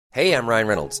Hey, I'm Ryan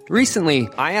Reynolds. Recently,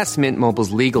 I asked Mint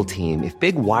Mobile's legal team if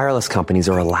big wireless companies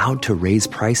are allowed to raise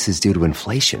prices due to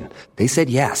inflation. They said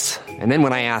yes. And then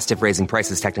when I asked if raising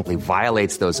prices technically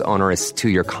violates those onerous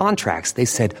two-year contracts, they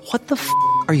said, "What the f***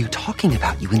 are you talking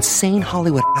about, you insane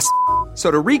Hollywood ass?" So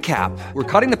to recap, we're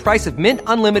cutting the price of Mint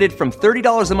Unlimited from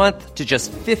 $30 a month to just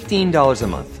 $15 a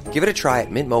month. Give it a try at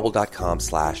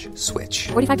mintmobile.com/switch.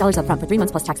 $45 up front for 3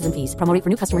 months plus taxes and fees. Promo rate for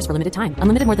new customers for limited time.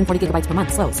 Unlimited more than 40 gigabytes per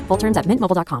month. Slows full terms at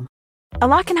mintmobile.com. A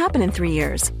lot can happen in 3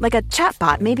 years, like a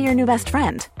chatbot may be your new best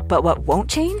friend. But what won't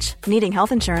change? Needing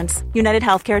health insurance. United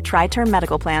Healthcare Tri-Term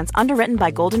Medical Plans, underwritten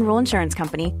by Golden Rule Insurance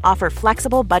Company, offer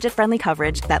flexible, budget-friendly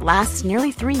coverage that lasts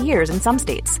nearly 3 years in some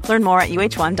states. Learn more at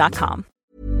uh1.com.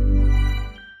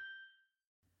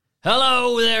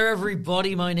 Hello there,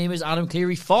 everybody. My name is Adam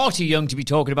Cleary. Far too young to be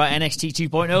talking about NXT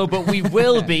 2.0, but we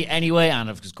will be anyway. And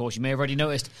of course, you may have already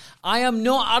noticed, I am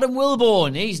not Adam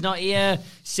Wilborn. He's not here.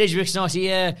 Sidgwick's not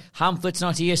here. Hamflett's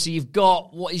not here. So you've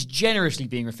got what is generously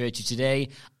being referred to today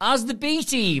as the B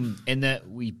team, in that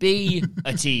we be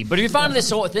a team. But if you're a fan of this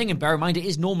sort of thing, and bear in mind it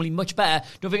is normally much better,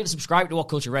 don't forget to subscribe to What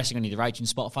Culture Wrestling on either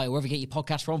iTunes, Spotify, or wherever you get your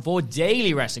podcast from, for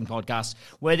daily wrestling podcasts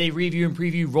where they review and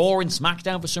preview Raw and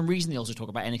SmackDown for some reason. They also talk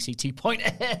about NXT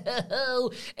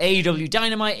 2.0, AEW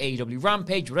Dynamite, AEW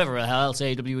Rampage, whatever the hell else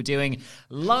AEW were doing.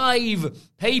 Live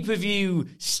pay-per-view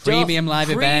stuff. Premium live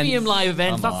event.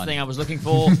 That's the thing I was looking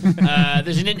for.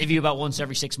 There's an interview about once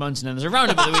every 6 months, and then there's a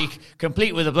roundup of the week,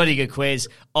 complete with a bloody good quiz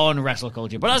on wrestle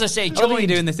culture. But as I say, How long are you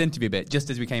doing this interview bit, just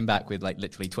as we came back with like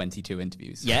literally 22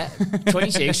 interviews? Yeah,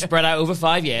 22 spread out over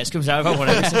 5 years, comes out about one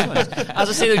every 6 months. As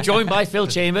I say, they're joined by Phil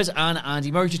Chambers and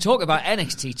Andy Murray to talk about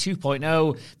NXT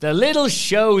 2.0, the little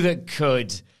show that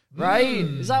could. Right?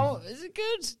 Is it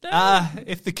good? No?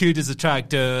 If the could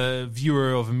attract a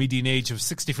viewer of a median age of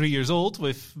 63 years old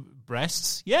with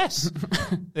breasts, yes.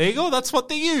 There you go. That's what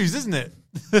they use, isn't it?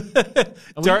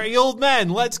 Dirty old men.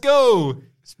 Let's go.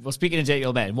 Well, speaking of dirty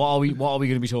old men, what are we going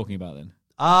to be talking about then?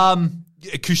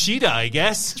 Kushida, I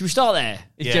guess. Should we start there?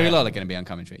 Is Jerry Lawler going to be on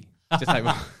commentary? Just like,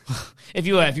 if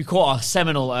you caught our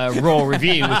seminal Raw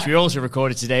review, which we also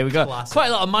recorded today, we got quite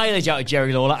a lot of mileage out of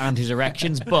Jerry Lawler and his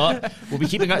erections, but we'll be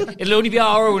keeping it'll only be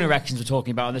our own erections we're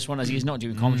talking about on this one, as he is not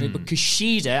doing commentary. But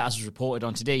Kushida, as was reported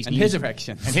on today's news, his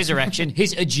ejection,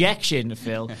 his ejection,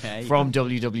 Phil, from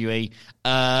WWE,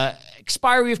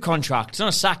 expiry of contract. It's not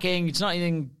a sacking. It's not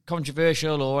anything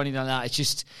controversial or anything like that. It's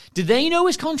just, did they know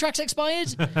his contract's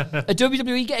expired? Are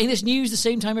WWE getting this news the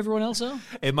same time everyone else are?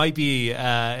 It might be.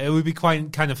 It would be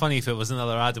kind of funny if it was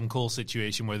another Adam Cole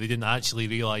situation where they didn't actually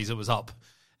realize it was up,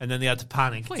 and then they had to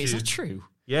panic. Wait, is that true?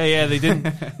 Yeah, they didn't.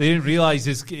 They didn't realize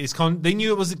they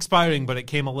knew it was expiring, but it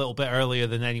came a little bit earlier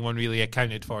than anyone really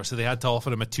accounted for. So they had to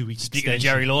offer him a 2-week extension. Speaking of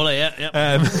Jerry Lawler,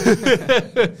 yeah.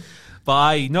 But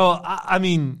I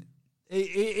mean,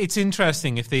 it's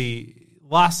interesting.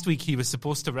 Last week he was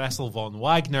supposed to wrestle Von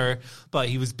Wagner, but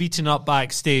he was beaten up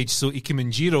backstage, so Ike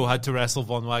Manjiro had to wrestle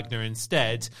Von Wagner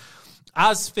instead.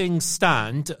 As things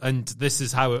stand, and this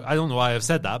is how, I don't know why I've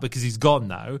said that, because he's gone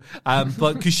now,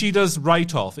 but Kushida's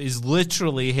write-off is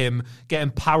literally him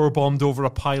getting powerbombed over a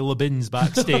pile of bins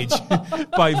backstage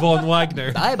by Von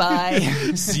Wagner. Bye-bye.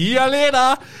 See ya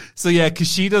later. So yeah,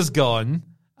 Kushida's gone.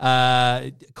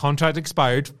 Contract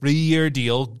expired, 3-year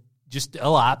deal, just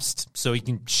elapsed, so he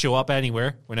can show up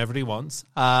anywhere whenever he wants.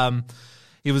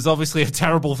 He was obviously a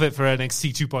terrible fit for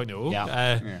NXT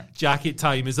 2.0. Jacket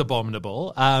time is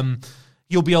abominable.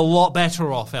 He'll be a lot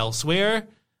better off elsewhere.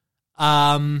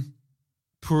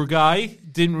 Poor guy.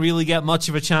 Didn't really get much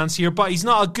of a chance here, but he's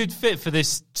not a good fit for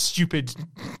this stupid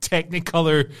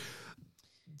Technicolor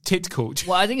tit coach.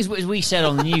 Well, I think as we said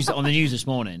on the news this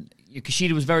morning,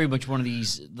 Kushida was very much one of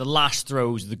the last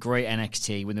throws of the great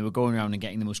NXT, when they were going around and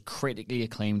getting the most critically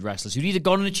acclaimed wrestlers who'd either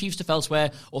gone and achieved stuff elsewhere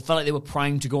or felt like they were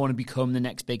primed to go on and become the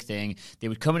next big thing. They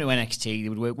would come into NXT, they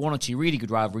would work 1 or 2 really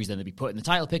good rivalries, then they'd be put in the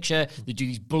title picture, they'd do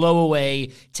these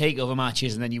blow-away takeover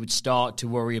matches, and then you would start to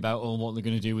worry about what they're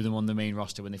going to do with them on the main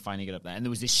roster when they finally get up there. And there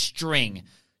was this string,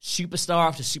 superstar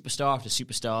after superstar after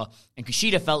superstar, and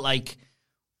Kushida felt like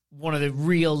one of the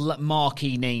real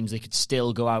marquee names they could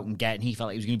still go out and get, and he felt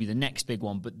like he was going to be the next big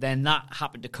one. But then that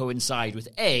happened to coincide with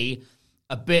a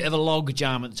bit of a log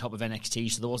jam at the top of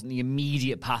NXT, so there wasn't the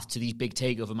immediate path to these big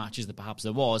takeover matches that perhaps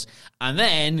there was. And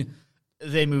then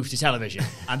they moved to television,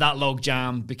 and that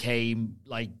logjam became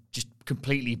like just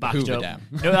completely backed Hoover up.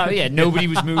 Dam. Nobody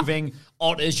was moving.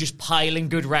 Otters just piling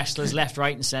good wrestlers left,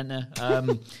 right, and centre.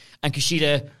 And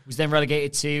Kushida was then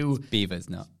relegated to. Beavers,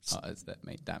 not otters that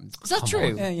make dams. Is that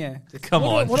true? Yeah. Come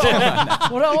on. What do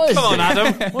otters Come on, do?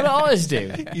 Adam. What do otters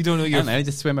do? You don't know I your don't know,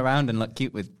 just swim around and look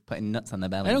cute with putting nuts on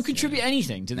their bellies. They don't contribute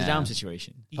anything to the No. dam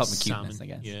situation. Apart from salmon. cuteness, I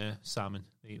guess. Yeah, salmon.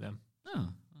 They eat them. Oh.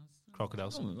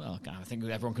 Crocodiles. Well, I think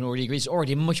everyone can already agree it's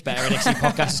already a much better NXT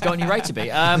podcast. It's got any right to be.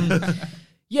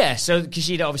 So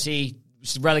Kushida obviously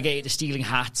was relegated to stealing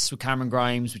hats with Cameron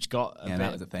Grimes, which got a bit,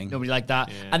 that was a thing. Nobody liked that.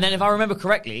 Yeah. And then if I remember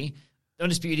correctly, the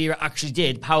Undisputed Era actually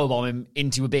did powerbomb him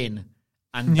into a bin.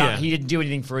 And that, he didn't do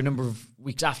anything for a number of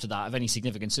weeks after that of any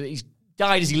significance. So he's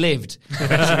died as he lived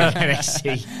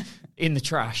NXT in the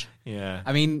trash. Yeah.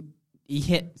 I mean, he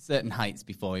hit certain heights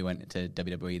before he went into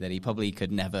WWE that he probably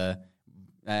could never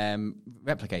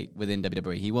replicate within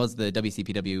WWE. He was the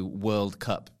WCPW World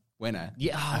Cup winner.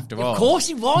 Yeah, after of all. course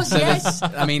he was. So Yes.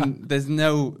 I mean, there's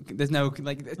no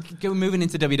like moving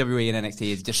into WWE and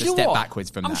NXT is just Do a you know step what?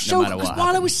 backwards from I'm that. so, No matter what. because while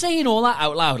I happens. was saying all that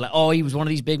out loud, like, oh, he was one of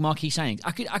these big marquee signings,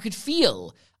 I could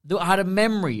feel that I had a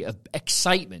memory of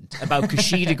excitement about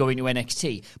Kushida going to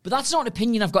NXT. But that's not an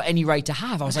opinion I've got any right to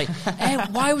have. I was like,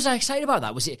 why was I excited about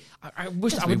that? Was it? I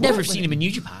wish I would never have seen him in New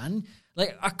Japan.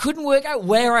 Like, I couldn't work out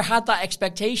where I had that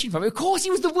expectation from. Of course,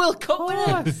 he was the World Cup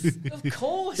winner. Of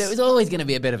course. So it was always going to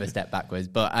be a bit of a step backwards,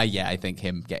 but I think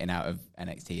him getting out of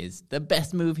NXT is the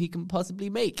best move he can possibly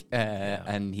make,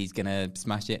 and he's going to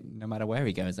smash it no matter where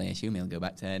he goes. I assume he'll go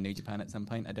back to New Japan at some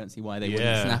point. I don't see why they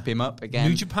wouldn't snap him up again.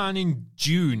 New Japan in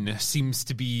June seems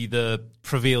to be the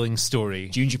prevailing story.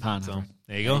 June Japan. So,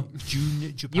 there you go.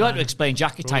 June Japan. You had to explain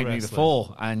jacket Pro time to me wrestling.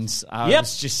 before, and I Yep.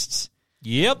 was just...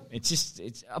 Yep. It's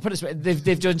I'll put it this way,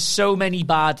 they've done so many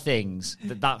bad things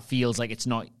that feels like it's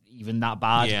not even that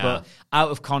bad. Yeah. But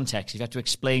out of context, if you have to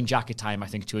explain jacket time, I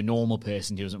think, to a normal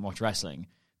person who doesn't watch wrestling,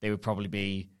 they would probably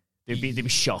be they'd be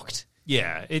shocked.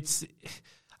 Yeah, it's.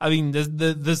 I mean,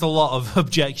 there's a lot of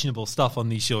objectionable stuff on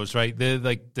these shows, right?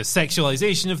 The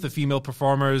sexualization of the female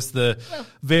performers, the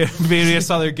various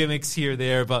other gimmicks here,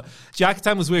 there. But Jacket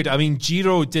Time was weird. I mean,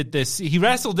 Jiro did this. He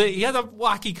wrestled it. He had a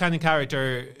wacky kind of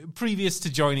character previous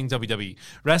to joining WWE.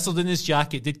 Wrestled in his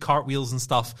jacket, did cartwheels and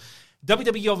stuff.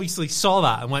 WWE obviously saw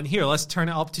that and went, here, let's turn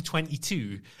it up to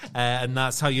 22. And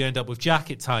that's how you end up with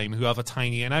Jacket Time, who have a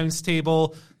tiny announce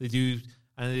table. They do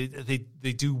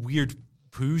weird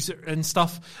poos and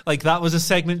stuff. Like, that was a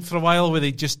segment for a while where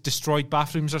they just destroyed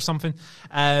bathrooms or something.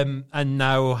 And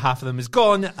now half of them is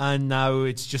gone, and now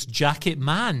it's just Jacket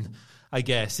Man, I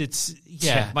guess. It's,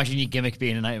 yeah. Imagine your gimmick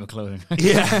being an item of clothing.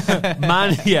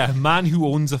 Man who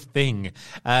owns a thing.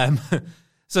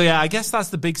 So yeah, I guess that's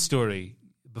the big story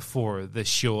before this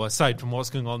show, aside from what's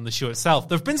going on in the show itself.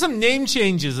 There have been some name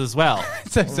changes as well.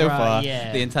 So Right, far,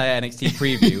 yeah. the entire NXT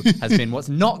preview has been what's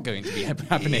not going to be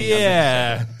happening.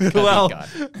 Yeah. Well, God.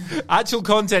 actual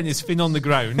content is Finn on the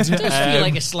ground. It does feel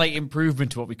like a slight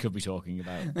improvement to what we could be talking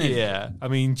about. Yeah. I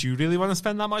mean, do you really want to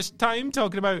spend that much time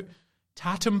talking about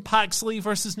Tatum Paxley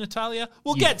versus Natalia?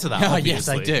 We'll get to that, Oh, obviously. yes,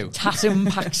 I do. Tatum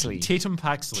Paxley. Tatum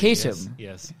Paxley. Tatum?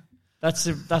 Yes. That's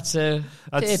That's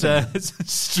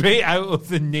it's straight out of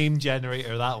the name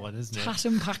generator, that one, isn't it?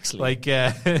 Tatum Paxley. Like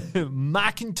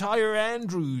McIntyre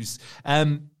Andrews.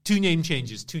 Two name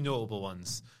changes, two notable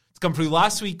ones. It's come through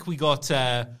last week. We got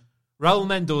Raul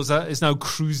Mendoza is now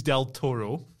Cruz del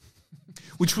Toro,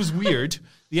 which was weird.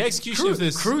 The execution of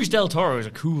this... Cruz del Toro is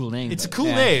a cool name. It's a though. cool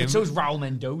name. So is Raul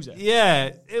Mendoza. Yeah,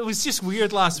 it was just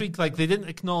weird last week. Like, they didn't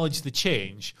acknowledge the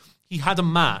change. He had a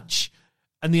match,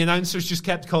 and the announcers just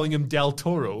kept calling him Del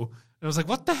Toro. And I was like,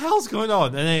 what the hell's going on?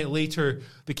 And then it later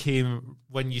became,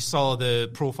 when you saw the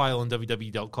profile on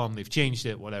WWE.com, they've changed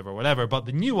it, whatever. But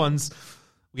the new ones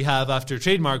we have after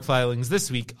trademark filings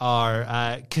this week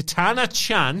are Katana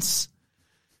Chance,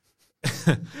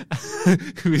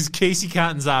 who is Casey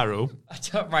Catanzaro.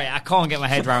 Right, I can't get my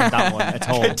head around that one at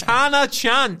all. Katana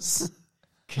Chance.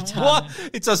 What?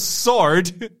 It's a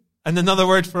sword and another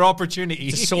word for opportunity.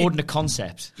 It's a sword and a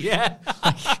concept. Yeah.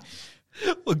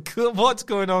 What's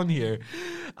going on here?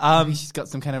 Maybe she's got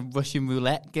some kind of Russian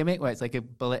roulette gimmick where it's like a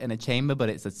bullet in a chamber, but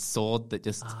it's a sword that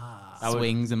just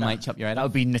swings and might chop your head That off.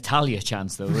 would be Natalia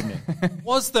Chance, though, wouldn't it?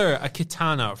 Was there a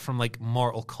katana from like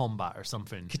Mortal Kombat or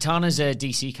something? Katana's a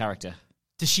DC character.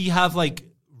 Does she have like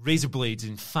razor blades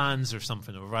and fans or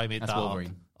something? Or have I made That's that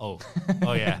Wolverine. up?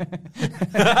 Oh yeah.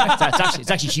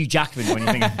 It's actually Hugh Jackman when you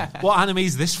think What anime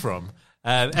is this from?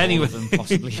 Anyway, of them,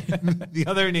 possibly. the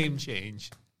other name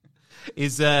change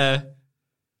is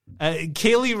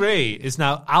Kaylee Ray is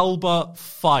now Alba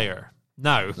Fire.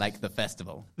 Now. Like the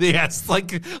festival. Yes, like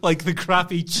the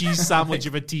crappy cheese sandwich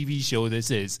of a TV show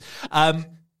this is.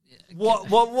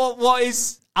 What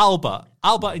is Alba?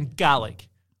 Alba in Gaelic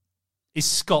is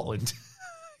Scotland.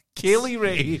 Kaylee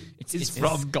Ray is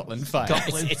from Scotland Fire.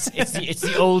 It's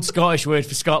the old Scottish word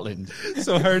for Scotland.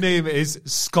 So her name is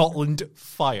Scotland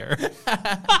Fire.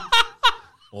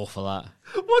 Awful that.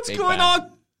 What's Big going fan.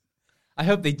 on? I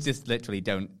hope they just literally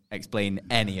don't explain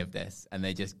any of this and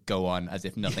they just go on as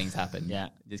if nothing's happened. Yeah.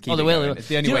 Just keep they it will. going. It's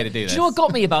the only way to do this. Do you know what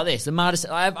got me about this? The maddest.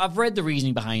 I've read the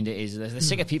reasoning behind it is they're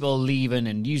sick of people leaving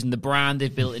and using the brand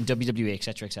they've built in WWE,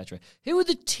 etc., etc. Who are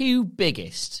the two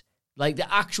biggest, like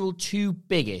the actual two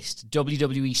biggest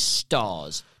WWE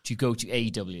stars to go to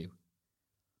AEW?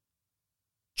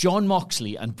 John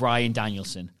Moxley and Bryan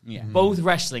Danielson. Yeah. Both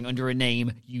wrestling under a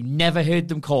name you never heard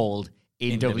them called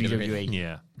in WWE.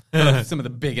 Yeah. Some of the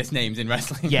biggest names in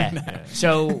wrestling. Yeah.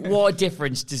 So what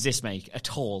difference does this make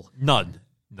at all? None.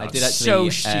 I did So actually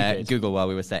stupid. Google while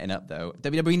we were setting up, though.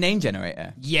 WWE name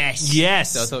generator. Yes.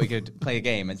 Yes. So I thought we could play a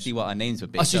game and see what our names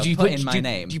would be. Oh, so do you put put in my do,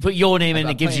 name. Do you put your name in and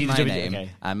it I've gives put you in the my WWE? name, Okay.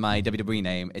 and my WWE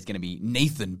name is going to be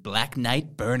Nathan Black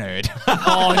Knight Bernard.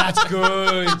 Oh, that's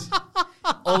good.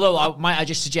 Although I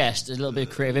just suggest a little bit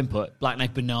of creative input. Black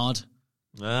Knight Bernard.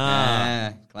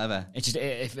 Clever. It just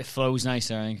it flows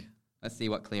nicer, I think. Let's see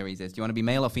what Cleary's is. Do you want to be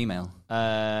male or female?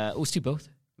 Let's do both.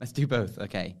 Let's do both.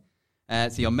 Okay. So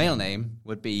your male name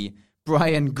would be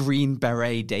Brian Green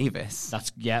Beret Davis.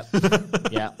 That's yeah.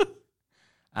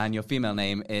 And your female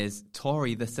name is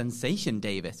Tori the Sensation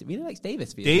Davis. It really likes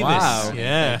Davis for you. Davis. Wow.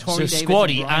 Yeah. So Tori Davis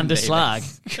squatty Brian and a Davis. slag.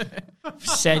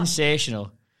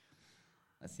 Sensational.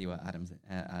 Let's see what Adams.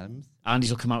 Andy's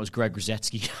will come out as Greg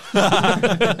Rosetsky.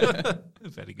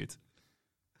 Very good.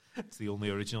 It's the only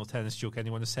original tennis joke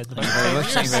anyone has said in about Very much.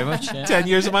 Thank you very much. Yeah. 10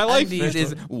 years of my life. This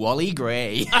is Wally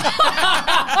Gray.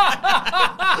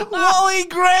 Wally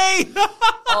Gray.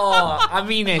 Oh, I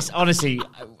mean this honestly.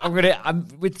 I'm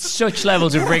with such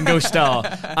levels of Ringo Starr.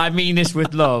 I mean this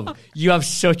with love. You have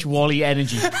such Wally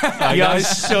energy. You have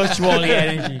such Wally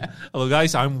energy. Hello,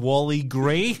 guys. I'm Wally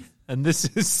Gray, and this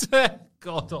is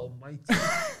God Almighty.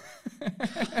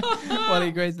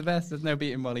 Wally Gray's the best. There's no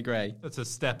beating Wally Gray. That's a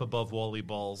step above Wally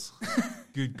Balls.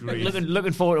 Good grief.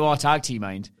 Looking forward to our tag team,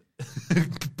 mind.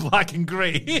 Black and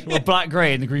grey. Well, Black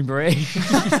Grey and the Green Beret.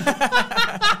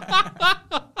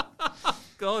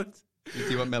 God. You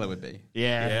see what Miller would be?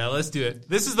 Yeah, let's do it.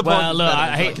 This is the Well, part. look,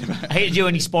 I hate to do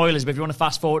any spoilers, but if you want to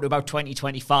fast forward to about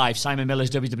 2025, Simon Miller's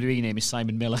WWE name is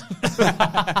Simon Miller.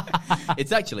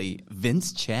 It's actually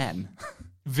Vince Chen.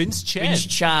 Vince Chen. Vince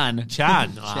Chan.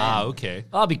 Chan. Ah, okay.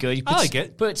 That'll be good. You I like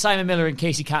it. Put Simon Miller and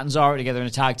Casey Catanzaro together in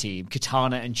a tag team,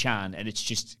 Katana and Chan, and it's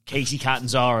just Casey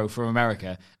Catanzaro from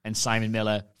America and Simon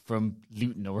Miller from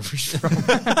Luton or wherever he's from.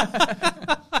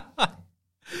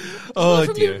 Oh,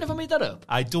 from dear. Luton, have I made that up?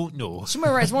 I don't know.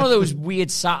 Somewhere around, it's one of those weird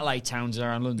satellite towns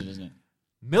around London, isn't it?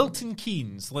 Milton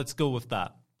Keynes. Let's go with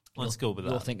that. Let's go with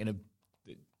You're that. thinking of...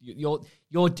 You're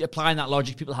applying that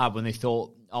logic people had when they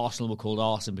thought Arsenal were called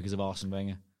Arsenal because of Arsene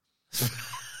Wenger.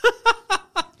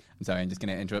 I'm sorry, I'm just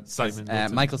going to interrupt. Simon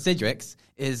Milton. Michael Sidgwick's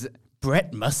is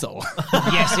Brett Muscle.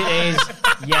 Yes, it is.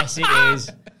 Yes, it is.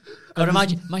 God,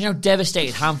 imagine how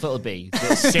devastated Hamflet will be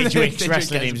that Sidgwick's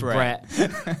wrestling name's Brett.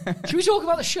 Should we talk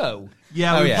about the show?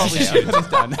 Yeah, we probably should.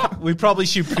 We probably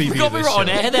should preview We got me this on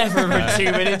show. air there for about 2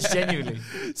 minutes, genuinely.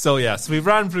 So, yes, we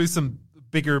ran through some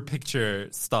bigger picture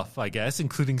stuff, I guess,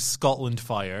 including Scotland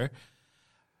Fire.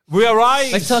 We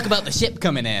arrived... Let's talk about the ship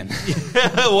coming in.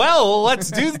 Well, let's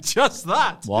do just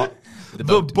that. What? The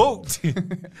boat.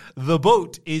 The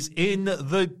boat is in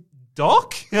the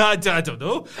dock? I don't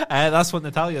know. That's what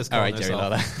Natalia's calling All right, Jerry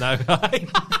herself.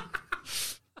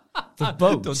 The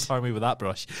boat. Don't tar me with that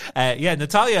brush. Yeah,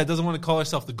 Natalia doesn't want to call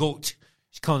herself the goat.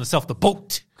 She's calling herself the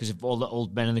boat. Because of all the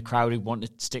old men in the crowd who want to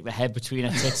stick their head between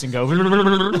her tits and go...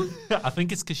 I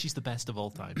think it's because she's the best of all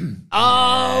time.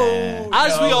 Oh!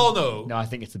 As we all know. No, I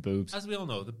think it's the boobs. As we all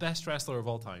know, the best wrestler of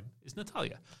all time is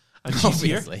Natalia. And she's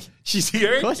here. Obviously. She's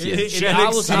here. Of course she is. In I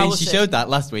will- NXT. I will She say- showed that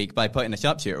last week by putting a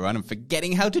sharpshooter on and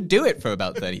forgetting how to do it for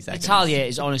about 30 seconds. Natalia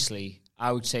is honestly,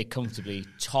 I would say comfortably,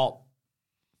 top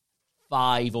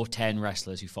 5 or 10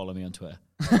 wrestlers who follow me on Twitter.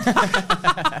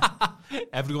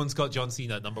 Everyone's got John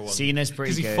Cena at number 1. Cena's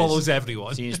pretty good. Because he follows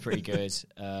everyone. Cena's pretty good.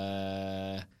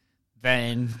 Then...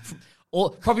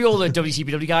 probably all the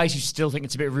WCPW guys who still think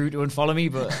it's a bit rude to unfollow me,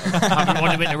 but haven't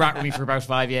wanted to interact with me for about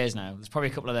 5 years now. There's probably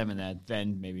a couple of them in there.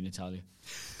 Then maybe Natalia.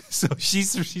 So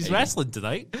she's wrestling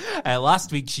tonight.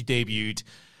 Last week she debuted,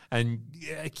 and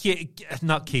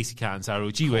not Casey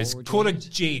Catanzaro, gee whiz, Cora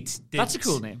Jade. That's a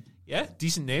cool name. Yeah,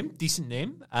 decent name.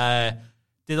 Did a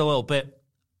little bit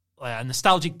a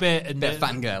nostalgic bit and Bit of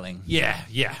fangirling.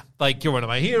 Yeah. Like, you're one of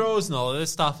my heroes and all of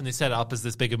this stuff, and they set it up as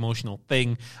this big emotional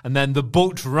thing. And then the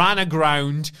boat ran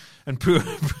aground and put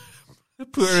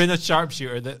her in a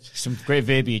sharpshooter that... Some great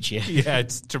verbiage here. Yeah,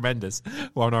 it's tremendous.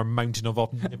 We're on our mountain of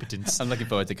omnipotence. I'm looking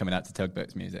forward to coming out to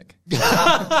Tugboat's music.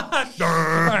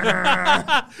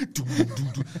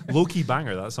 Low-key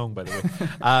banger, that song, by the way.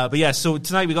 But yeah, so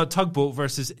tonight we got Tugboat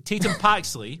versus Tatum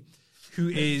Paxley, who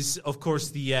is, of course,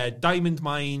 the diamond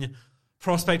mine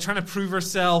prospect trying to prove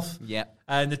herself. Yeah.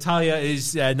 Natalia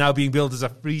is now being billed as a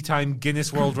three-time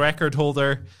Guinness World Record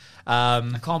holder.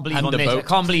 I can't believe on this. Underboat. I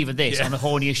can't believe on this. On the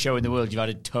horniest show in the world, you've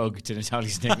added Tug to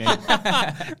Natalia's nickname.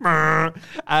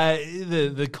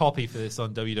 The copy for this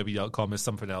on WWE.com is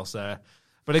something else.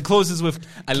 But it closes with...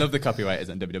 I love the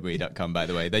copywriters on WWE.com, by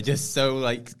the way. They're just so,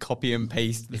 like, copy and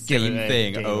paste the same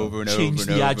thing over and Change over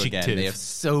the and over again. adjective. They have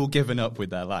so given up with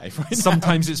their life right now.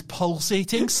 Sometimes it's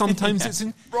pulsating, sometimes it's They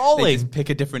enthralling. just pick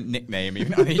a different nickname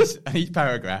even on each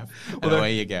paragraph, and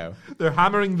away you go. They're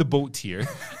hammering the boat here.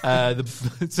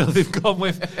 So they've gone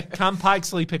with, can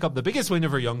Paxley pick up the biggest win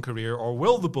of her young career, or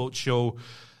will the boat show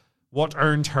what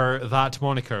earned her that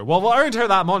moniker? Well, what earned her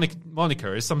that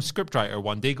moniker is some scriptwriter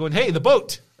one day going, hey, the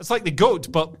boat. It's like the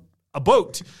goat, but a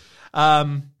boat.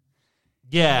 Yeah,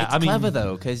 It's clever,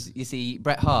 though, because, you see,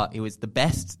 Bret Hart, he was the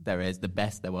best there is, the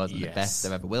best there was, and Yes. the best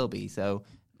there ever will be. So,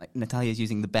 like, Natalia's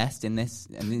using the best in this,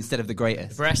 and instead of the greatest.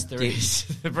 The breast there is.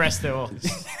 The breast there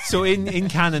was. So in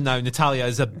canon now, Natalia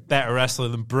is a better wrestler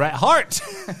than Bret Hart.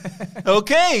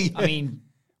 Okay. I mean...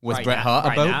 Was right Bret now- Hart a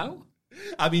right boat? now?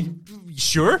 I mean,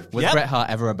 sure. Was yeah. Bret Hart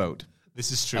ever a boat?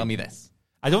 This is true. Tell me this.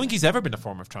 I don't think he's ever been a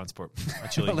form of transport,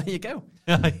 actually. Well, there you go.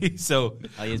 So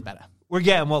Oh, he is better. we're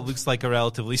getting what looks like a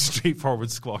relatively straightforward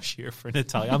squash here for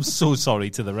Natalia. I'm so sorry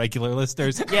to the regular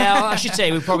listeners. Yeah, well, I should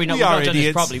say we've probably not, We we've are not done this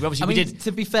idiots. properly. But obviously, I mean, we did.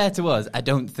 to be fair to us, I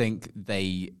don't think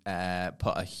they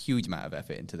put a huge amount of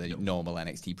effort into the normal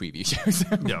NXT preview shows.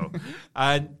 No.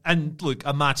 And look,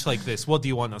 a match like this, what do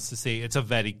you want us to say? It's a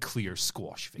very clear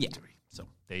squash victory. So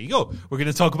there you go. We're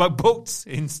going to talk about boats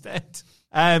instead.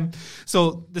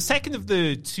 So the second of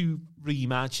the two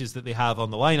rematches that they have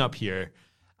on the lineup here,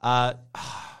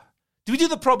 do we do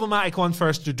the problematic one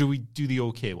first, or do we do the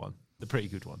okay one, the pretty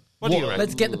good one? What do you reckon?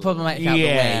 Let's get the problematic out of the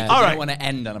way. Yeah. All All right. right. don't want to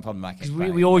end on a problematic.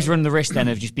 We always run the risk then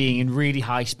of just being in really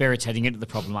high spirits heading into the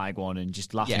problematic one and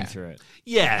just laughing Yeah. through it.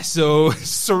 Yeah, so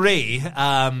Saray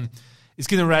is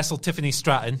going to wrestle Tiffany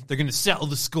Stratton. They're going to settle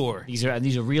the score. These are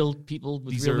real people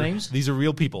with real names. These are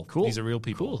real people. Cool. These are real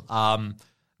people. Cool.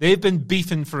 They've been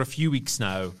beefing for a few weeks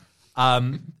now.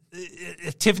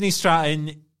 Tiffany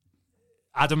Stratton,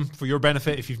 Adam, for your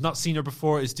benefit, if you've not seen her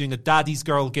before, is doing a daddy's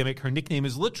girl gimmick. Her nickname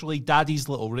is literally Daddy's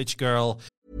Little Rich Girl.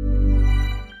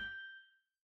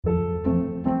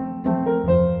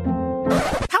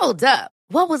 Hold up.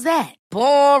 What was that?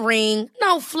 Boring.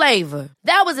 No flavor.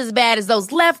 That was as bad as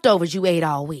those leftovers you ate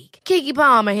all week. Keke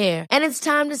Palmer here, and it's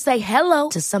time to say hello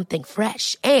to something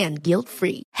fresh and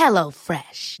guilt-free. Hello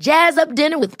Fresh. Jazz up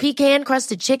dinner with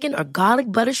pecan-crusted chicken or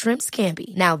garlic butter shrimp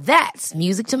scampi. Now that's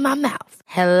music to my mouth.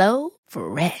 Hello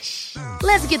Fresh.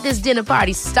 Let's get this dinner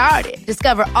party started.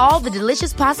 Discover all the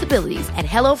delicious possibilities at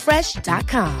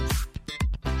hellofresh.com.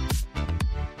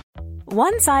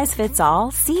 One size fits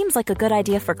all seems like a good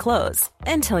idea for clothes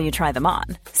until you try them on.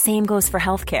 Same goes for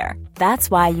healthcare. That's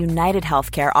why United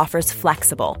Healthcare offers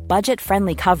flexible,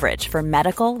 budget-friendly coverage for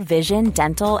medical, vision,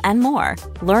 dental, and more.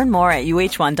 Learn more at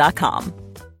uh1.com.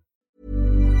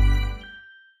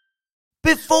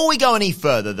 Before we go any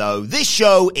further, though, this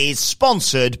show is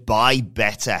sponsored by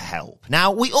BetterHelp.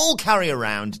 Now, we all carry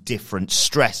around different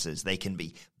stressors. They can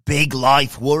be big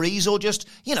life worries or just,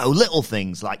 little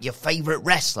things like your favorite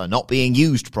wrestler not being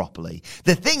used properly.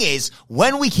 The thing is,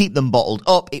 when we keep them bottled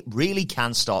up, it really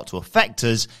can start to affect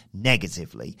us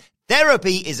negatively.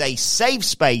 Therapy is a safe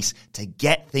space to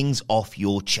get things off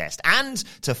your chest and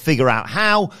to figure out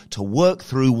how to work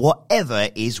through whatever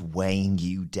is weighing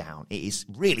you down. It is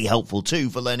really helpful too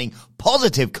for learning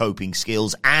positive coping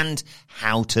skills and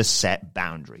how to set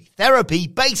boundaries. Therapy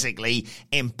basically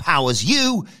empowers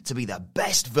you to be the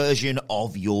best version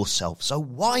of yourself. So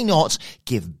why not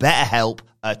give BetterHelp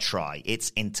a try? It's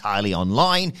entirely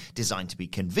online, designed to be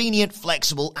convenient,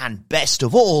 flexible, and best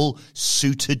of all,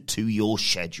 suited to your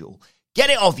schedule.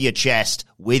 Get it off your chest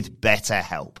with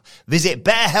BetterHelp. Visit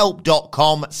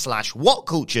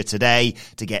betterhelp.com/whatculture today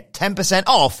to get 10%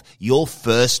 off your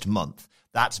first month.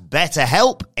 That's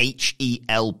BetterHelp,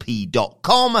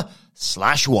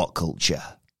 HELP.com/whatculture.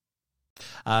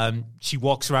 She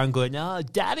walks around going, "Oh,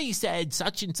 Daddy said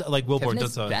such and such." Like Wilborn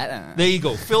does. better. There you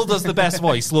go. Phil does the best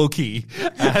voice, low key,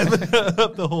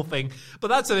 the whole thing. But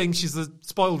that's the thing. She's a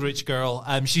spoiled rich girl.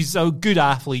 She's a good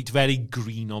athlete, very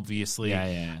green, obviously.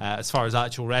 As far as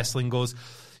actual wrestling goes,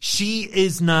 she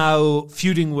is now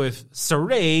feuding with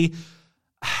Saray,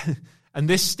 and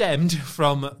this stemmed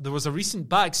from there was a recent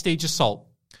backstage assault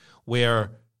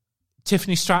where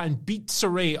Tiffany Stratton beat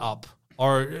Saray up.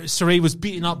 Or Saray was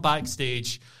beaten up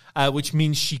backstage, which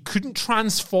means she couldn't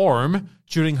transform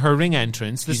during her ring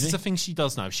entrance. This is a thing she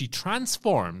does now. She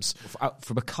transforms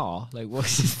From a car? Like what?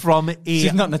 from a...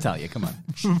 She's not Natalia, come on.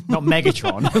 Not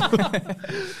Megatron.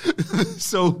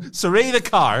 So Saray the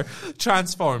car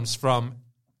transforms from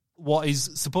what is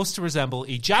supposed to resemble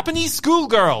a Japanese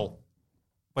schoolgirl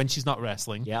when she's not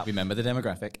wrestling. Yeah. Remember the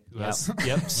demographic. Yep.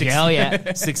 Hell yeah.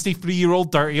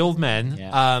 63-year-old dirty old men.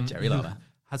 Yeah. Jerry Lawler.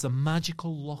 Has a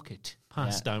magical locket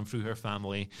passed down through her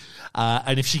family.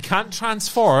 And if she can't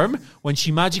transform when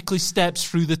she magically steps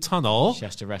through the tunnel, She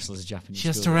has to wrestle as a Japanese she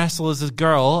has to schoolgirl. wrestle as a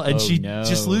girl, and she no.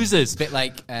 just loses. A bit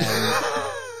like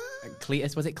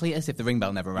Cletus. Was it Cletus? If the ring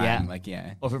bell never rang.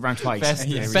 Or if it ran twice.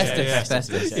 Festus.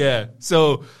 Festus. Yeah.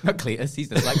 So Not Cletus. He's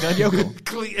the black guy yokel.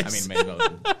 Cletus. I mean, maybe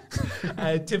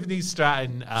well. Tiffany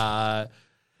Stratton.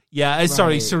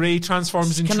 Sorry, Saray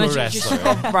transforms into a wrestler.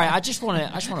 Right, I just want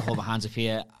to hold my hands up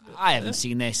here. I haven't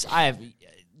seen this.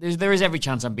 There is every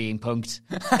chance I'm being punked.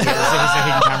 It's a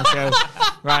hidden camera show,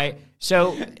 right?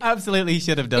 So Absolutely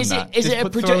should have done Is it- that. is Just it a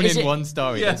put produ- thrown is in it- one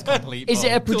story that's complete. is it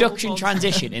a bomb. production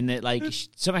transition in that like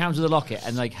something happens with the locket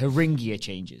and like her ring gear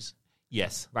changes?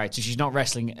 Yes. Right, so she's not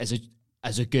wrestling as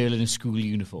a girl in a school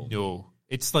uniform. No.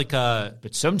 It's like a...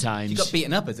 But sometimes She got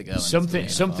beaten up as a girl.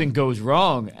 something goes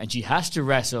wrong and she has to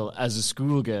wrestle as a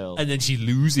schoolgirl. And then she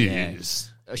loses.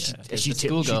 The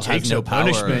schoolgirl she takes has no no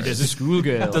punishment power. as a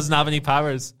schoolgirl. Doesn't have any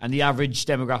powers. And the average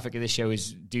demographic of this show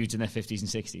is dudes in their 50s and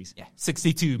 60s. Yeah.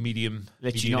 62 medium.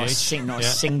 Literally not, age. not a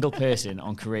single person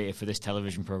on creative for this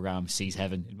television program sees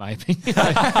heaven, in my opinion.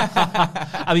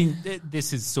 I mean,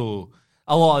 this is so...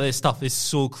 A lot of this stuff is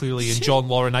so clearly in John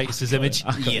Laurinaitis' image.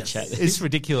 Yes. It's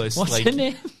ridiculous. What's like, her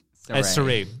name?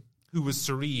 Saray, who was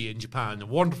Saray in Japan, a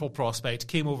wonderful prospect,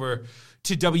 came over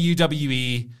to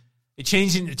WWE. It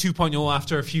changed into 2.0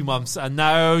 after a few months, and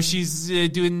now she's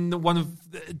doing one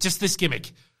of just this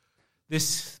gimmick.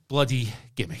 This bloody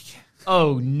gimmick.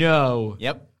 Oh, no.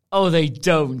 Yep. Oh, they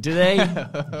don't, do they?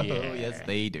 Oh, yes,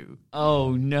 they do.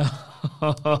 Oh, no.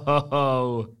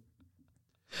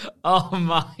 Oh,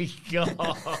 my God.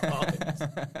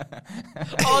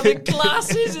 Oh, the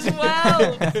glasses as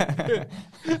well.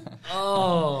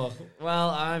 Oh, well,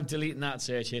 I'm deleting that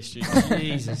search history.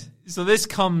 Jesus. So this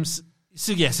comes...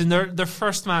 So yes, in their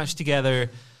first match together,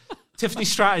 Tiffany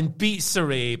Stratton beats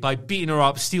Saray by beating her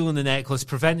up, stealing the necklace,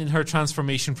 preventing her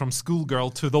transformation from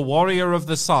schoolgirl to the Warrior of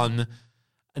the Sun.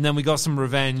 And then we got some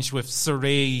revenge with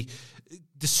Saray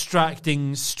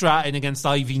distracting Stratton against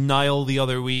Ivy Nile the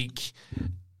other week.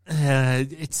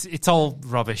 It's all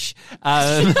rubbish.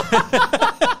 I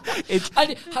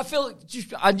feel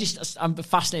I'm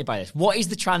fascinated by this. What is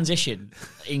the transition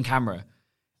in camera?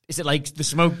 Is it like the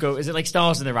smoke go? Is it like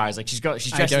stars in their eyes? Like she's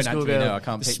dressed I as don't a schoolgirl. actually know. I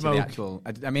can't picture smoke. the actual.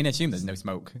 I mean, I assume there's no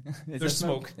smoke. There's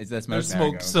smoke. Is there smoke? There's There we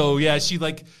smoke. go. So yeah, she's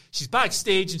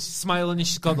backstage and she's smiling and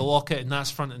she's got the locket and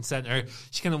that's front and center.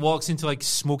 She kind of walks into like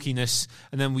smokiness,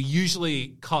 and then we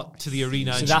usually cut to the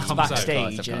arena. So and that's she comes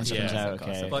backstage out. and she comes out.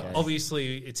 Okay, But okay.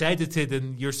 obviously it's edited,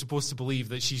 and you're supposed to believe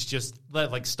that she's just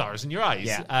like stars in your eyes.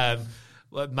 Yeah.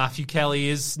 Matthew Kelly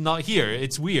is not here.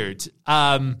 It's weird. Yeah,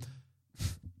 I mean,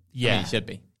 it should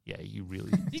be. Yeah, you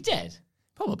really. He dead?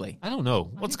 Probably. I don't know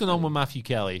what's going on with Matthew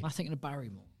Kelly. Am I thinking of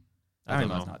Barrymore? I don't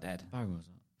Barrymore's know. not dead. Barrymore's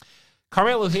not.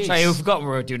 Carmelo Hayes. Sorry, I forgot we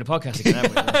were doing a podcast again.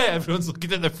 Haven't we? Everyone's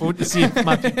looking at their phone to see if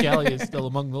Matthew Kelly is still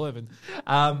among the living.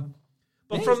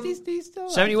 But from He's still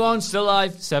 71, still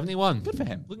alive. 71. Good for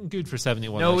him. Looking good for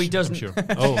 71. No, he I'm doesn't. sure.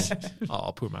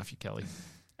 Oh, poor Matthew Kelly.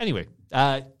 Anyway,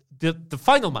 the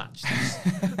final match.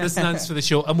 This announced for the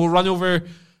show, and we'll run over.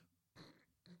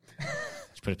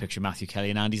 Let's put a picture of Matthew Kelly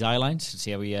and Andy's eye lines and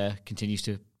see how he continues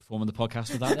to perform on the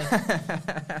podcast with that.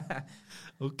 Then.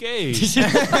 Okay.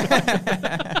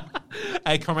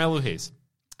 Carmelo Hayes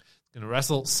going to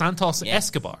wrestle Santos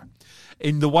Escobar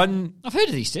in the one. I've heard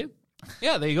of these two.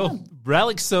 Yeah, there you go.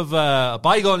 Relics of a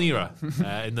bygone era,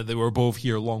 in that they were both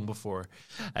here long before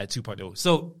 2.0.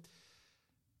 So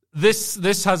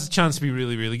this has a chance to be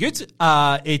really, really good.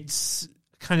 It's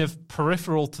kind of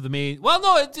peripheral to the main. Well,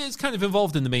 no, it's kind of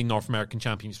involved in the main North American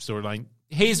Championship storyline.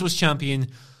 Hayes was champion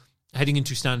heading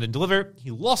into Stand and Deliver.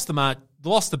 He lost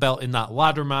the belt in that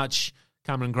ladder match.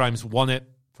 Cameron Grimes won it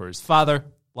for his father.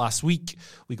 last week,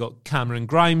 we got Cameron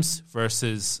Grimes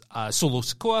versus Solo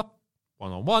Sikoa,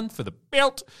 1-on-1 for the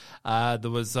belt. There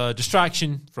was a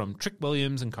distraction from Trick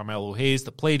Williams and Carmelo Hayes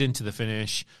that played into the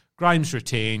finish. Grimes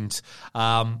retained.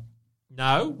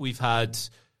 Now we've had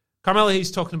Carmelo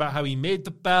Hayes talking about how he made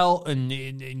the belt and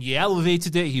he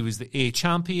elevated it. He was the A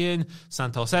champion.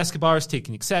 Santos Escobar is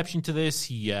taking exception to this.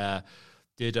 He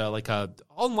did like a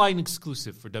online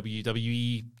exclusive for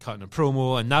WWE, cutting a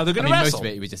promo, and now they're going to wrestle. Most of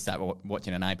it, he was just sat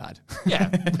watching an iPad.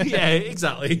 Yeah,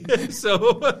 exactly.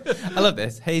 So I love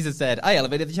this. Hayes has said, I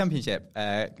elevated the championship.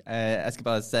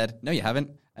 Escobar has said, no, you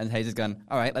haven't. And Hayes has gone,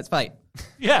 all right, let's fight.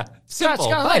 Yeah, simple.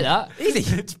 It's like that.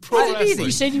 Easy. It's pro wrestling.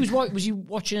 You said he was he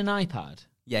watching an iPad?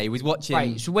 Yeah, he was watching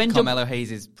Right, so when Carmelo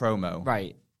Hayes' promo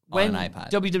Right. on When an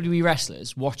iPad. WWE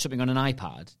wrestlers watch something on an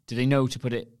iPad, do they know to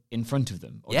put it in front of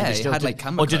them? Or Yeah, do they it still had, do, like,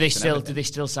 camera or do they clips and still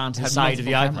everything. stand to the Had side of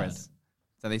the multiple iPad? cameras.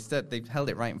 So they held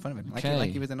it right in front of him, Okay.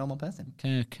 like he was a normal person.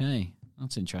 Okay,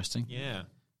 that's interesting. Yeah.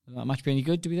 Will that match be any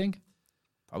good, do we think?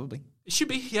 Probably. It should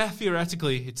be, yeah,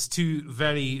 theoretically. It's two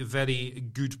very, very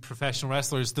good professional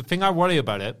wrestlers. The thing I worry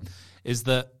about it is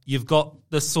that you've got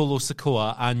the Solo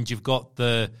Sikoa and you've got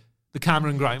the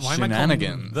Cameron Grimes. Why am I calling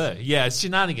them Shenanigans. Yeah, it's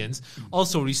shenanigans.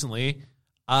 Also, recently,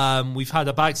 we've had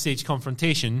a backstage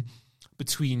confrontation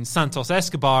between Santos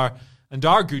Escobar and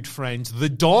our good friend, the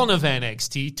Dawn of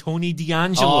NXT, Tony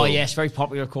D'Angelo. Oh, yes, very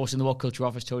popular, of course, in the What Culture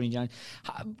office, Tony D'Angelo.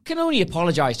 Can only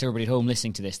apologise to everybody at home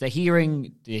listening to this. They're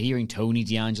hearing Tony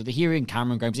D'Angelo, they're hearing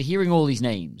Cameron Grimes, they're hearing all these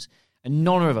names, and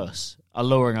none of us are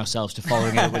lowering ourselves to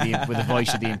following it with the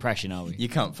voice of the impression, are we? You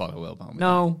can't follow Will Bowman.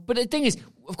 No, but the thing is,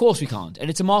 of course we can't, and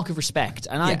it's a mark of respect.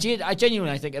 And I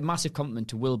genuinely, I think, a massive compliment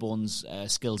to Wilborn's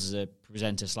skills as a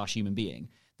presenter / human being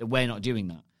that we're not doing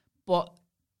that. But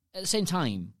at the same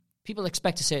time, people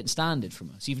expect a certain standard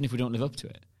from us, even if we don't live up to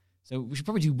it. So we should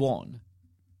probably do one.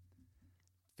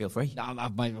 Feel free. My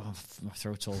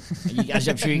throat's all... As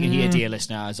I'm sure you can hear, dear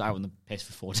listener, I was out on the piss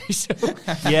for 4 days. So.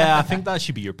 Yeah, I think that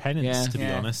should be your penance, Yeah. to be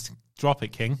Yeah. honest. Drop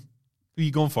it, King. Who are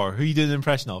you going for? Who are you doing an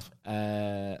impression of?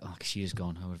 She is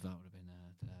gone. That would have been...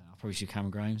 I'll probably do Cameron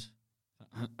Grimes.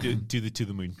 Do the To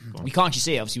the Moon. Go on. You can't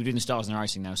see it. Obviously, we're doing the stars and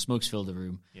icing now. Smoke's filled the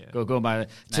room. Yeah. Go by it.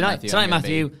 No, Tonight, I'm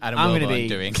Matthew, gonna be Adam I'm going to Wilborn be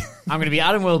doing. I'm going to be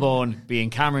Adam Wilborn being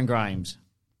Cameron Grimes.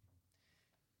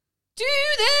 To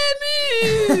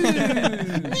the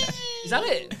moon. Is that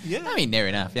it? Yeah. I mean, near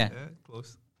enough, yeah.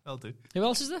 Close. I'll do. Who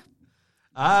else is there?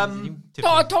 Tiffany.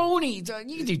 Oh, Tony. You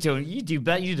can do Tony. You do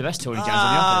the best Tony Jans in the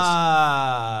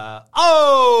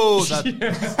office.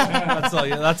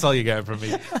 That's all you get from me.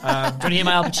 Do you want to hear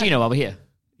my Al Pacino while we're here?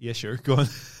 Yeah, sure. Go on.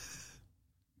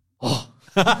 Oh.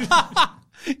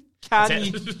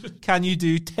 Can you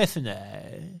do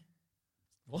Tiffany?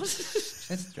 What?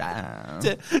 Tiffany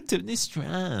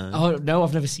Strand. Oh no,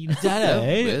 I've never seen it.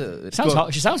 Good. Sounds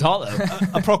hot. She sounds hot though.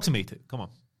 Approximate it. Come on.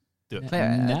 Do it.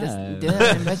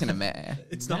 Imagine a man.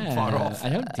 It's not far off. I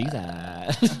don't do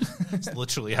that. It's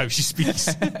literally how she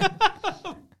speaks.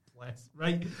 Bless.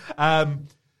 Right.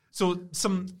 So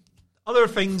some other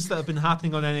things that have been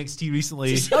happening on NXT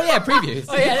recently Oh yeah, previews.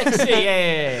 Oh yeah, let's see.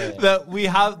 Yeah. that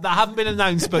haven't been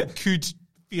announced but could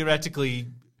theoretically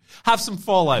have some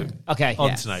fallout Okay. on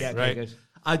yeah. tonight, Yeah, okay, right? good.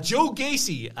 Joe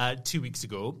Gacy 2 weeks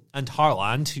ago and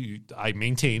Harland, who I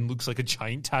maintain looks like a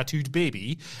giant tattooed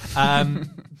baby,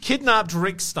 kidnapped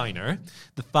Rick Steiner,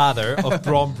 the father of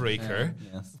Braun Breaker.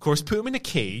 Yes. Of course, put him in a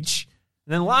cage.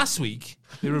 And then last week,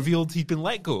 they revealed he'd been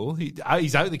let go.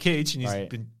 He's out of the cage and he's Right.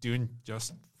 been doing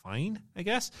just fine, I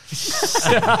guess.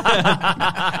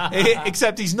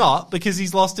 Except he's not, because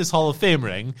he's lost his Hall of Fame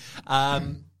ring.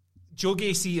 Joe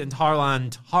Gacy and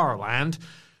Harland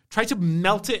tried to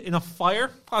melt it in a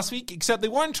fire last week, except they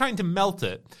weren't trying to melt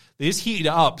it. They just heated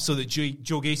it up so that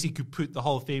Joe Gacy could put the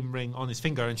Hall of Fame ring on his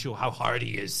finger and show how hard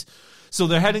he is. So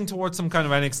they're heading towards some kind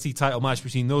of NXT title match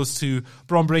between those two.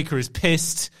 Braun Breaker is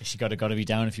pissed. She got to be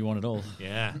down if you want it all.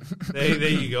 Yeah. There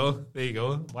you go. There you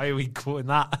go. Why are we quoting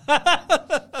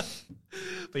that?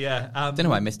 But yeah. I don't know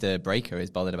why Mr. Breaker is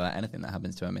bothered about anything that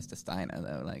happens to a Mr. Steiner,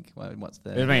 though. Like, what's the...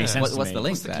 It doesn't make any sense to what's me. the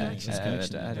link What's the there?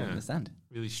 connection? I don't understand.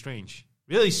 Really strange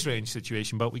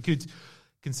situation, but we could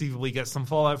conceivably get some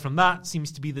fallout from that.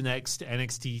 Seems to be the next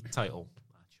NXT title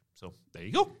match. So there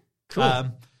you go. Cool.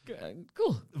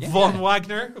 Cool. Von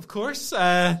Wagner, of course,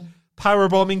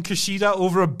 powerbombing Kushida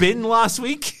over a bin last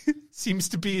week. Seems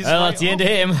to be his Well, right that's the end off.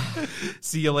 of him.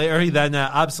 See you later. He then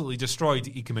absolutely destroyed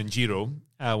Ikemen Jiro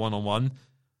 1-on-1.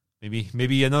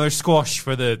 Maybe another squash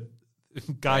for the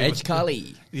guy. Edge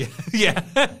Khali. Yeah.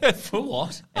 For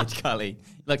what? Edge Khali.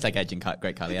 Looks like Edge and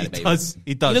Great Khali. He does.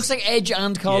 He looks like Edge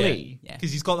and Khali. Yeah.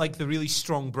 Because he's got like the really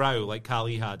strong brow like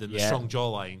Khali had and the Yeah. strong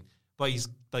jawline. But he's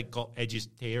like got Edge's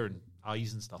hair and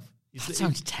eyes and stuff. That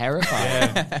sounds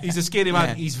terrifying. Yeah. He's a scary man.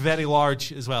 Yeah. He's very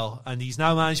large as well, and he's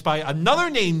now managed by another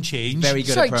name change. Very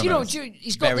good Sorry, at promos.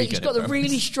 he's got the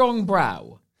really strong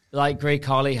brow like Greg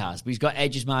Carley has, but he's got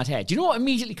edges mad hair. Do you know what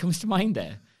immediately comes to mind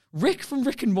there? Rick from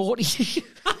Rick and Morty. Just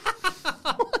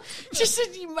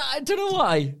I don't know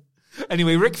why.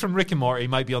 Anyway, Rick from Rick and Morty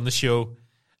might be on the show,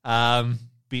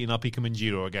 beating up Ika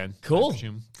Manjiro again. Cool. I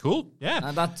presume. Cool. Yeah.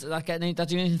 That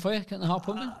doing anything for you? Getting the heart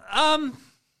pumping?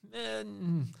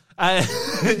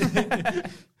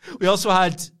 We also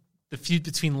had the feud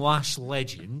between Lash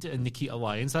Legend and Nikita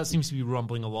Lyons. That seems to be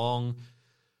rumbling along.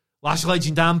 Lash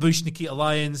Legend ambushed Nikita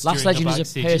Lyons Lash during Legend a is a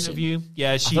backstage person? interview.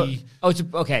 Yeah, she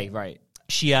okay, right.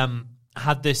 she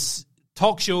had this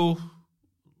talk show.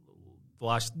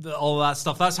 All that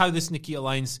stuff. That's how this Nikita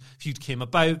Lyons feud came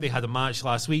about. They had a match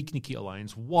last week. Nikita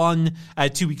Lyons won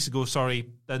 2 weeks ago. Sorry.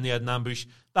 Then they had an ambush.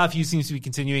 That feud seems to be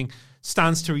continuing.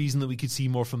 Stands to reason that we could see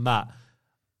more from that.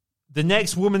 The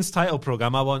next women's title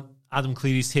program, I want Adam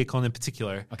Cleary's take on in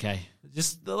particular. Okay.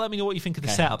 Just let me know what you think of the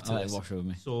setup to I'll let this. you wash over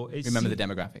me. So it Remember the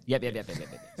demographic. Yep.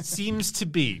 seems to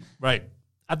be right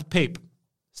at the Pape.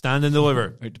 Stand and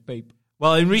deliver. Right, the babe.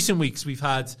 Well, in recent weeks, we've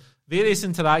had various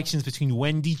interactions between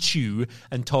Wendy Chu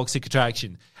and Toxic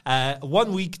Attraction.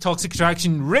 1 week, Toxic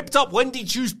Attraction ripped up Wendy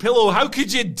Chu's pillow. How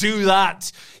could you do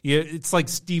that? Yeah, it's like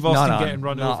Steve Austin getting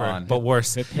run over, but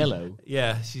worse. Her pillow.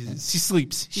 Yeah, she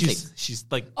sleeps. She's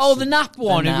like The nap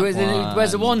one. nap Who wears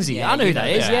a one. onesie. Yeah, I know who that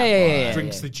is. Yeah.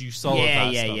 drinks the juice. All Yeah,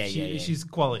 of that yeah, stuff. yeah. She's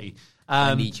quality.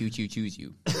 Wendy choose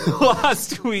you.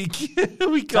 Last week we Is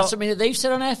that got. something that they've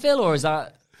said on air, Phil, or is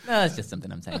that... No, it's just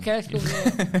something I'm saying. Okay, cool.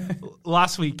 Yeah.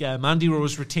 Last week, Mandy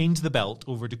Rose retained the belt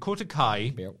over Dakota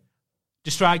Kai.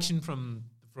 Distraction from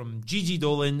Gigi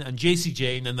Dolan and JC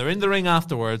Jane, and they're in the ring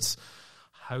afterwards.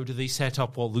 How do they set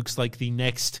up what looks like the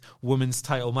next women's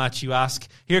title match, you ask?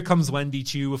 Here comes Wendy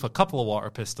Chu with a couple of water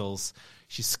pistols.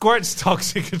 She squirts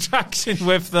Toxic Attraction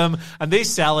with them, and they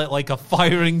sell it like a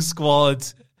firing squad.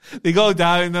 They go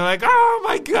down, they're like, oh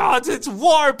my God, it's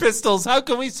water pistols. How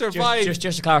can we survive?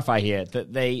 Just to clarify here,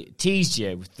 that they teased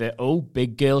you with the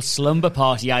big girl slumber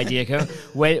party idea.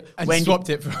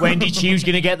 swapped it for Wendy Chu's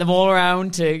going to get them all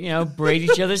around to braid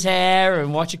each other's hair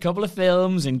and watch a couple of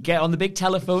films and get on the big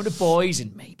telephone to boys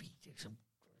and maybe do some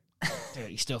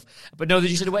dirty stuff. But no, they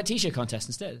just did a wet t-shirt contest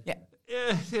instead. Yeah.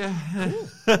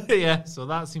 Yeah, so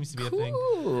that seems to be a thing.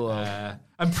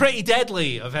 And Pretty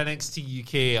Deadly of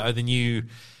NXT UK are the new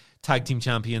tag team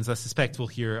champions. I suspect we'll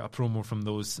hear a promo from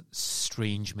those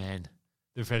strange men.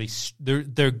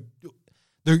 They're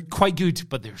quite good,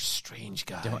 but they're strange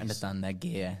guys. Don't understand their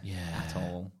gear at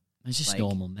all. It's just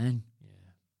normal men.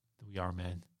 Yeah, we are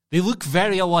men. They look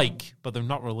very alike, but they're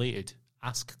not related.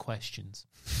 Ask questions.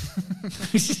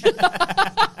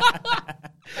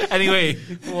 Anyway,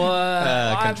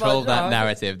 Control that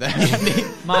narrative there.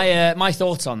 My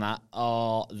thoughts on that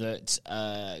are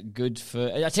that good for...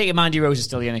 I take it Mandy Rose is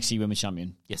still the NXT Women's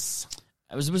Champion. yes.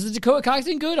 Was the Dakota Kai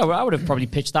thing good? I would have probably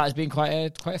pitched that as being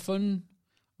quite a fun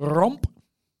romp.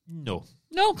 No,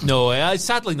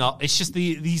 sadly not. It's just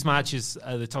these matches,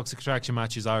 the Toxic Attraction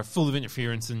matches, are full of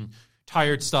interference and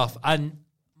tired stuff. And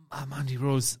Mandy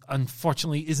Rose,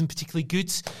 unfortunately, isn't particularly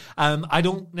good. I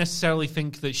don't necessarily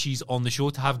think that she's on the show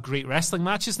to have great wrestling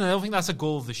matches, and I don't think that's a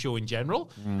goal of the show in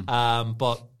general.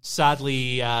 But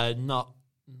sadly, not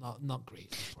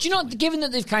great. Do you know, given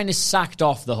that they've kind of sacked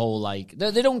off the whole,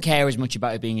 they don't care as much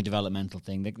about it being a developmental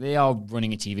thing. They are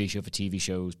running a TV show for TV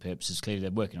shows purposes. Clearly,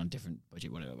 they're working on different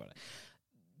budget, whatever.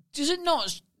 Is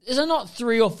there not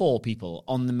 3 or 4 people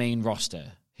on the main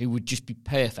roster who would just be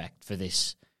perfect for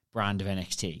this brand of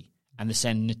NXT? And they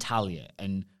send Natalya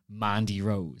and Mandy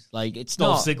Rose. It's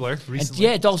Dolph not... Ziggler recently.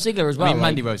 And, Dolph Ziggler as well. I mean,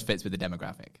 Mandy Rose fits with the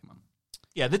demographic. Come on.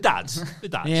 Yeah, the dads.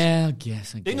 Yeah, I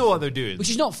guess. They know what they're doing. Which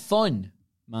is not fun,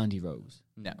 Mandy Rose.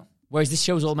 No. Whereas this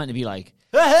show's all meant to be like,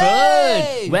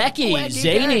 Hey! fun, wacky,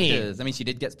 zany. Characters. I mean, she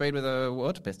did get sprayed with a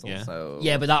water pistol, Yeah. so...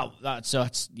 Yeah, but that's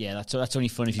only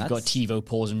fun if you've got That's TiVo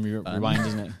pause and rewind,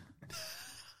 isn't it?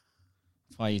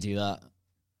 That's why you do that.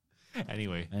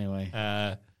 Anyway.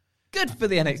 Good for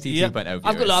the NXT Yep. 2.0 viewers.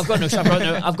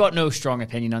 I've got no strong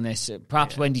opinion on this.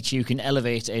 Perhaps Wendy Chu can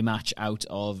elevate a match out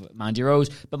of Mandy Rose,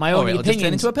 but my only it'll just turn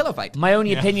opinions into a pillow fight. My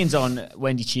only opinions on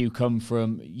Wendy Chu come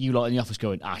from you lot in the office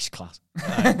going, she's class.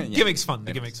 Gimmick's fun.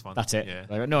 The gimmick's fun. That's it. Yeah.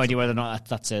 I got no idea whether or not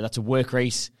that's a work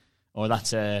race or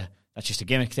that's just a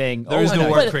gimmick thing. There is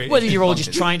no work rate. Whether you're all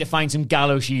just trying to find some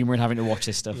gallows humor and having to watch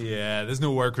this stuff. Yeah, there's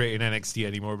no work rate in NXT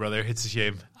anymore, brother. It's a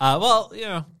shame.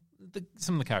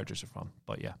 some of the characters are fun.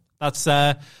 But yeah, that's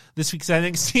this week's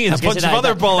NXT and a bunch of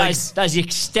other bollocks. That's the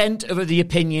extent of the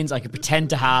opinions I could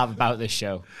pretend to have about this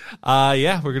show.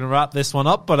 Yeah, we're going to wrap this one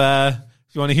up, but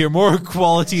if you want to hear more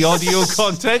quality audio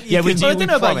content, I don't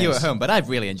know about you at home, but I've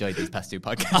really enjoyed these past 2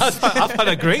 podcasts. I've had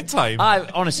a great time.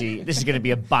 Honestly, this is going to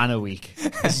be a banner week.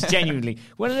 This is genuinely.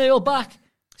 When are they all back?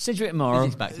 Sidgwick tomorrow.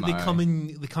 Back tomorrow. They come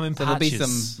in patches. There'll be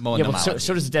some more but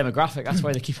so does the demographic. That's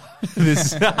why they keep.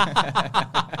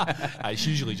 It's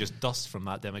usually just dust from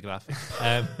that demographic.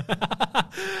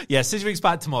 Yeah, Sidgwick's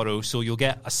back tomorrow, so you'll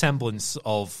get a semblance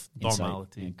of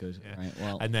normality. Yeah, good. Yeah. Right,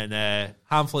 well. And then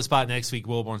Hamflet's back next week.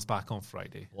 Wilborn's back on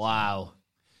Friday. Wow.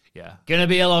 Yeah. Gonna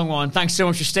be a long one. Thanks so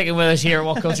much for sticking with us here at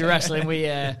What Culture Wrestling.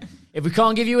 If we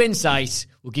can't give you insight,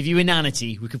 we'll give you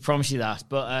inanity. We can promise you that.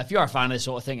 But if you are a fan of this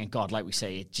sort of thing, and God, like we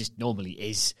say, it just normally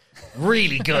is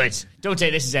really good. Don't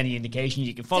take this as any indication.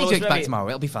 You can follow us back tomorrow.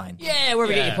 It'll be fine. Yeah,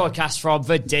 wherever you get your podcasts from,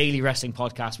 the Daily Wrestling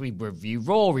Podcast. We review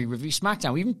Raw, we review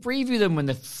SmackDown. We even preview them when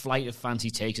the flight of fancy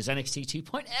takes us. NXT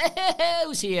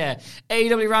 2.0's here.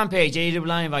 AEW Rampage, AEW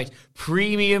Live Invite,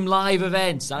 premium live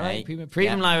events. Is that right?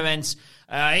 Premium live events.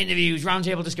 Interviews,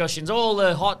 roundtable discussions, all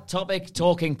the hot topic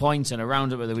talking points, and a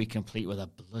roundup of the week complete with a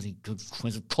bloody good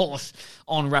quiz, of course,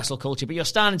 on Wrestle Culture. But you're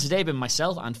standing today by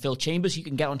myself and Phil Chambers. You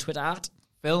can get on Twitter at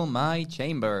Phil My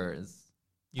Chambers.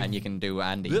 And you can do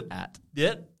Andy at.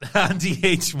 Yep. Andy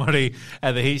H. Murray.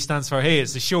 The H stands for, hey,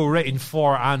 it's the show written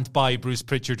for and by Bruce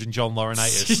Pritchard and John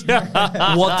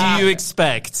Laurinaitis. What do you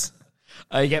expect?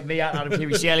 You get me at Adam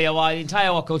Cleary, CLEY, the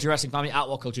entire What Culture Wrestling family at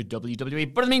What Culture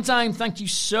WWE. But in the meantime, thank you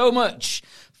so much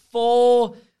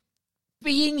for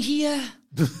being here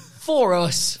for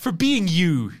us. For being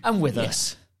you. And with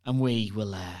us. And we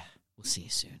will we'll see you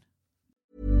soon.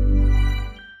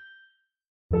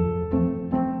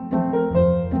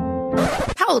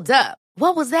 Hold up.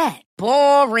 What was that?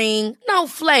 Boring. No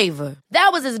flavor. That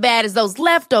was as bad as those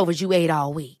leftovers you ate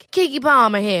all week. Keke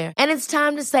Palmer here. And it's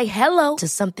time to say hello to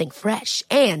something fresh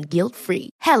and guilt-free.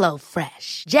 Hello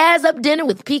Fresh. Jazz up dinner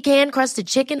with pecan-crusted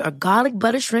chicken or garlic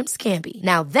butter shrimp scampi.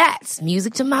 Now that's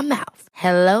music to my mouth.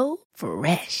 Hello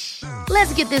Fresh.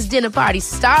 Let's get this dinner party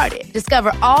started.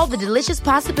 Discover all the delicious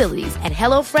possibilities at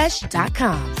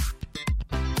HelloFresh.com.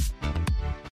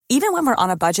 Even when we're on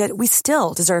a budget, we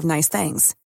still deserve nice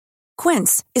things.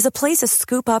 Quince is a place to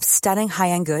scoop up stunning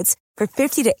high-end goods for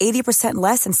 50 to 80%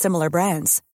 less than similar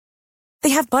brands. They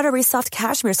have buttery soft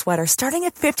cashmere sweaters starting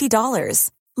at $50,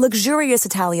 luxurious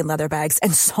Italian leather bags,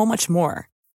 and so much more.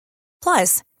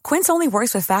 Plus, Quince only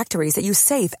works with factories that use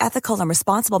safe, ethical, and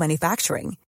responsible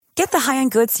manufacturing. Get the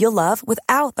high-end goods you'll love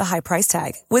without the high price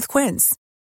tag with Quince.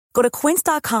 Go to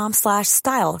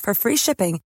quince.com/style for free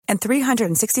shipping and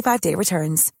 365-day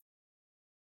returns.